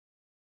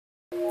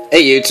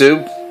Hey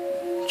YouTube,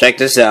 check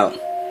this out.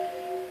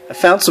 I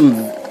found some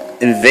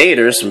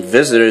invaders, some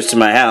visitors to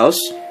my house.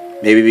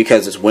 Maybe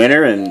because it's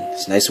winter and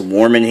it's nice and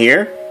warm in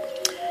here.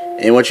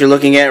 And what you're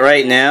looking at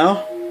right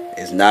now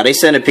is not a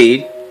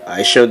centipede.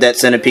 I showed that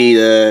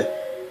centipede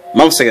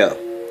months ago.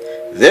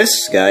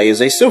 This guy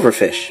is a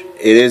silverfish.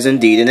 It is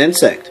indeed an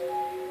insect.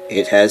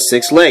 It has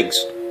 6 legs.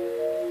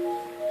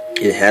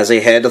 It has a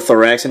head, a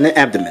thorax, and an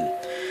abdomen.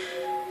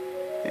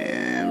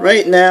 And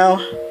right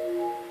now,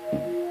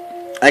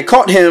 I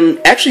caught him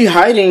actually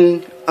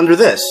hiding under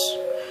this.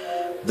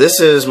 This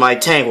is my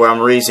tank where I'm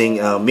raising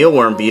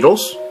mealworm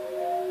beetles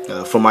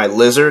for my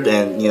lizard,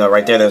 and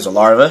right there's a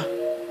larva.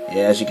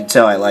 Yeah, as you can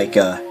tell, I like.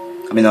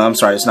 No, I'm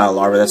sorry, it's not a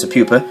larva. That's a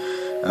pupa.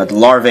 The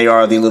larvae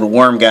are the little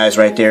worm guys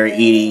right there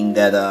eating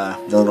that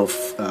the little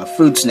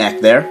food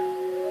snack there.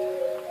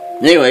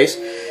 Anyways,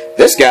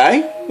 this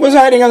guy was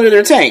hiding under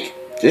their tank,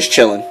 just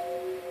chilling,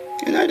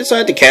 and I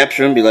decided to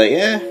capture him. Be like,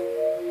 yeah,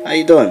 how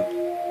you doing?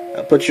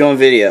 I'll put you on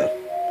video.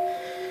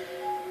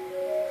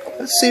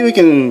 Let's see if we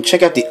can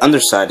check out the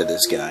underside of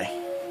this guy.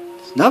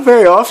 Not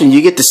very often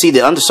you get to see the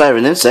underside of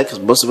an insect,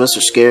 because most of us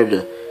are scared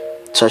to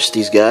touch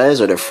these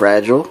guys, or they're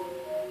fragile.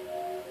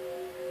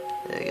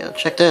 There you go,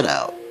 check that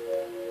out.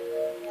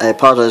 I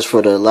apologize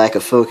for the lack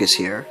of focus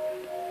here.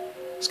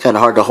 It's kind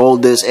of hard to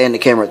hold this and the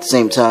camera at the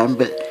same time,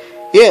 but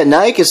yeah,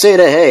 now you can say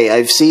that, hey,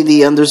 I've seen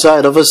the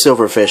underside of a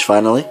silverfish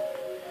finally.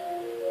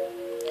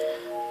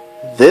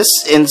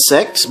 This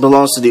insect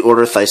belongs to the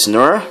order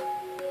Thysanura.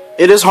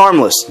 It is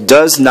harmless,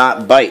 does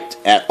not bite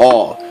at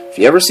all. If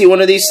you ever see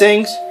one of these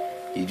things,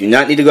 you do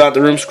not need to go out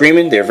the room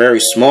screaming. They're very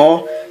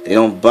small, they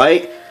don't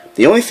bite.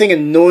 The only thing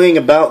annoying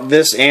about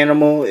this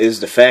animal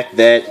is the fact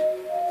that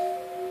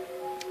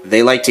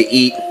they like to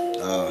eat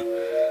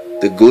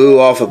the glue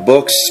off of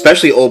books,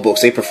 especially old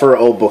books. They prefer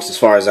old books as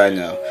far as I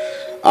know.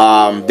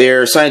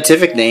 Their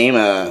scientific name,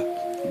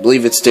 I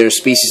believe it's their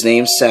species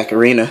name,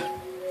 Saccharina,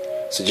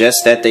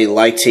 suggests that they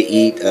like to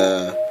eat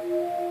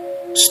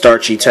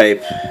starchy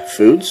type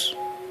foods.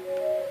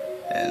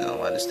 I don't know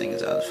why this thing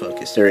is out of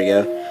focus. There we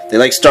go. They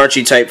like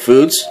starchy type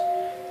foods.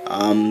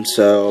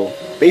 So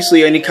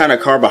basically any kind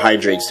of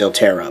carbohydrates they'll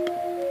tear up.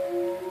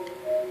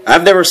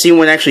 I've never seen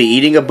one actually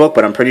eating a book,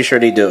 but I'm pretty sure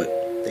they do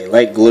it. They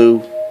like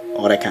glue,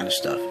 all that kind of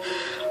stuff.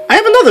 I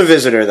have another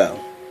visitor though.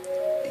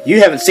 You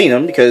haven't seen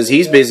him because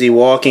he's busy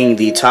walking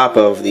the top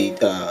of the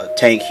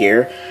tank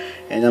here,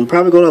 and I'm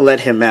probably going to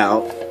let him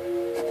out,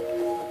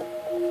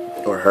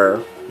 or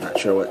her, not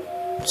sure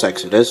what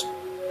sex it is.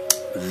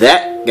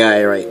 That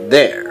guy right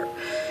there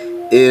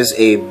is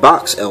a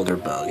box elder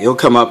bug. He'll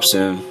come up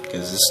soon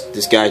because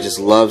this guy just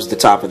loves the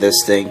top of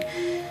this thing.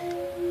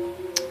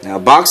 Now,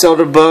 box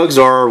elder bugs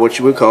are what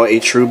you would call a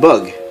true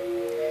bug.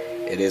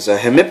 It is a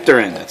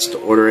hemipteran. That's the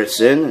order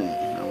it's in. And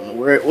I don't know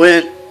where it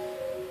went.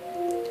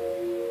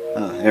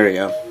 Oh, there we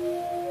go.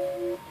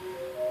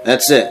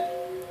 That's it.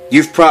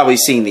 You've probably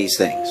seen these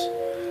things.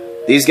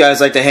 These guys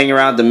like to hang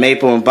around the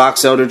maple and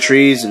box elder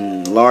trees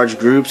in large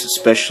groups,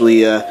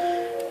 especially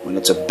when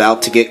it's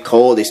about to get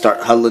cold. They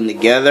start huddling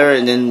together,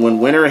 and then when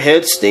winter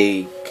hits,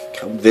 they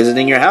come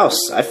visiting your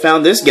house. I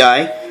found this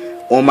guy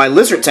on my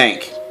lizard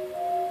tank.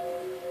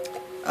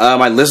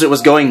 My lizard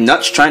was going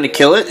nuts trying to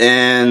kill it,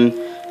 and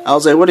I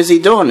was like, what is he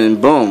doing?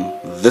 And boom,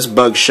 this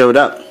bug showed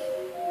up.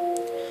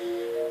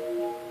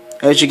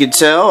 As you can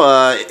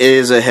tell, it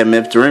is a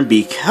hemipteran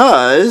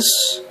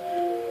because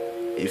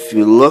if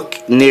you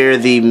look near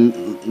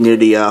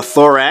the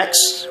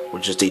thorax,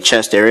 which is the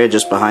chest area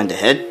just behind the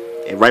head,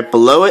 and right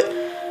below it,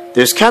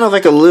 there's kind of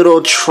like a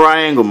little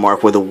triangle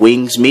mark where the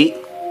wings meet.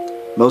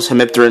 Most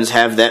hemipterans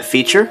have that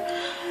feature,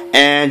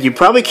 and you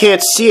probably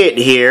can't see it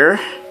here,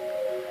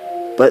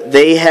 but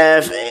they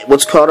have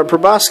what's called a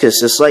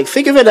proboscis. It's like,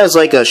 think of it as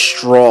like a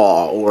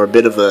straw, or a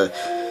bit of a,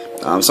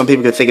 some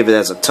people could think of it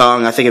as a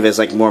tongue. I think of it as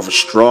like more of a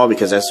straw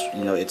because that's,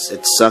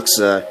 it sucks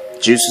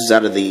juices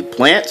out of the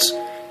plants.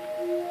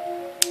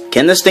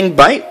 Can this thing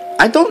bite?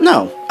 I don't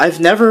know. I've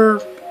never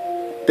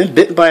been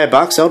bitten by a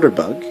box elder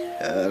bug.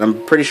 And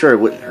I'm pretty sure it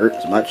wouldn't hurt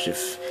as much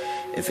if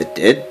it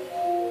did.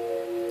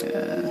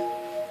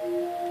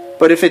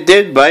 But if it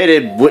did bite,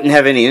 it wouldn't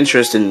have any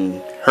interest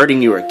in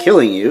hurting you or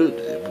killing you.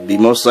 It would be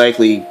most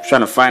likely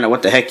trying to find out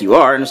what the heck you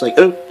are, and it's like,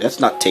 oh, that's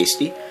not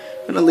tasty.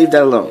 I'm going to leave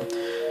that alone.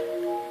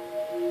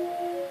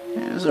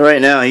 Yeah, so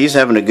right now, he's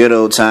having a good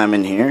old time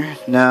in here.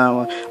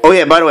 Now, oh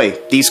yeah, by the way,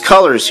 these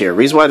colors here,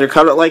 reason why they're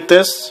colored like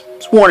this,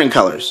 it's warning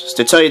colors. It's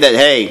to tell you that,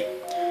 hey,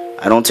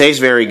 I don't taste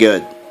very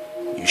good.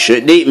 You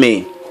shouldn't eat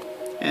me.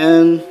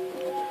 And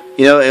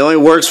it only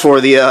works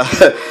for the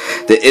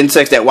the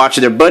insects that watch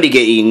their buddy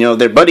get eaten.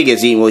 Their buddy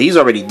gets eaten. Well, he's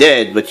already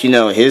dead, but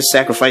his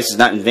sacrifice is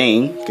not in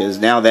vain, because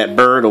now that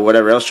bird or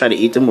whatever else trying to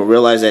eat them will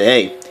realize that,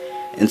 hey,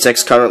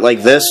 insects colored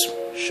like this,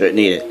 shouldn't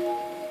eat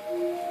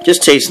it.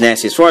 Just tastes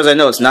nasty. As far as I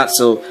know, it's not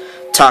so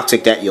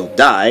toxic that you'll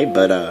die,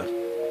 but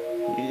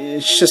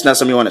it's just not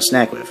something you want to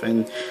snack with.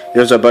 And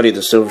there's our buddy the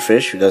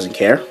silverfish who doesn't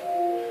care.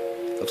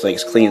 Looks like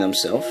he's cleaning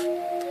himself.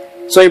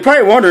 So you're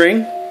probably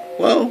wondering,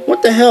 well,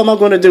 what the hell am I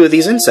going to do with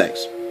these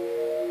insects?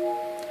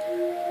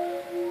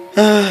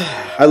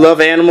 I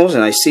love animals,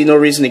 and I see no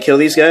reason to kill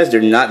these guys.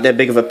 They're not that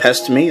big of a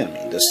pest to me. I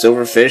mean, the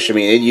silverfish, I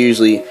mean, it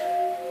usually,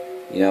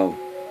 you know,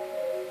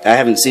 I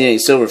haven't seen any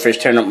silverfish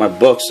tearing up my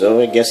book,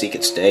 so I guess he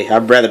could stay.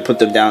 I'd rather put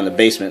them down in the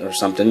basement or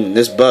something. And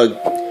this bug,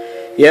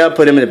 yeah, I'll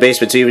put him in the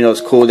basement too, even though it's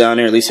cool down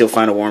there. At least he'll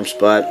find a warm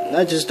spot.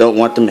 I just don't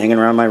want them hanging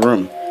around my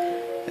room.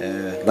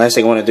 Last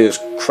thing I want to do is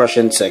crush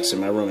insects in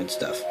my room and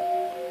stuff.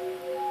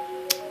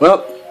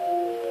 Well,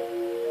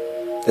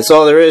 that's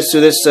all there is to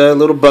this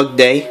little bug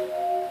day.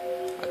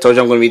 I told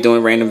you I'm going to be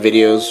doing random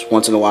videos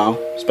once in a while,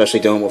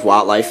 especially dealing with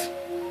wildlife.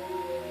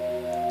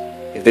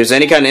 If there's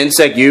any kind of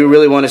insect you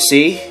really want to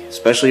see,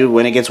 especially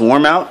when it gets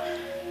warm out,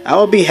 I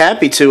will be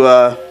happy to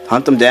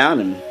hunt them down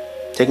and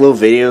take little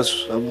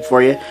videos of them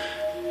for you.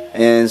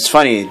 And it's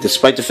funny,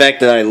 despite the fact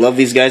that I love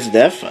these guys to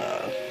death,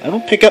 I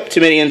don't pick up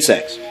too many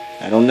insects.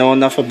 I don't know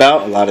enough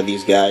about a lot of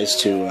these guys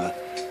to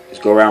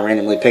just go around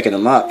randomly picking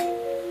them up.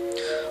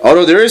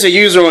 Although there is a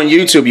user on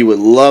YouTube you would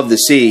love to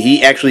see.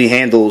 He actually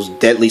handles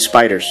deadly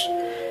spiders.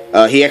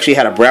 He actually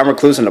had a brown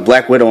recluse and a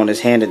black widow in his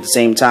hand at the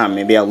same time.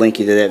 Maybe I'll link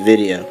you to that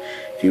video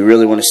if you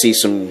really want to see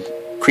some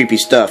creepy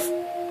stuff.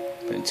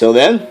 But until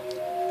then,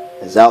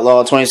 it's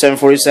Outlaw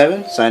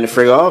 2747 signing the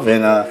frig off,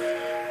 and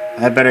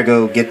I better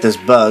go get this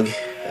bug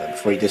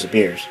before he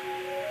disappears.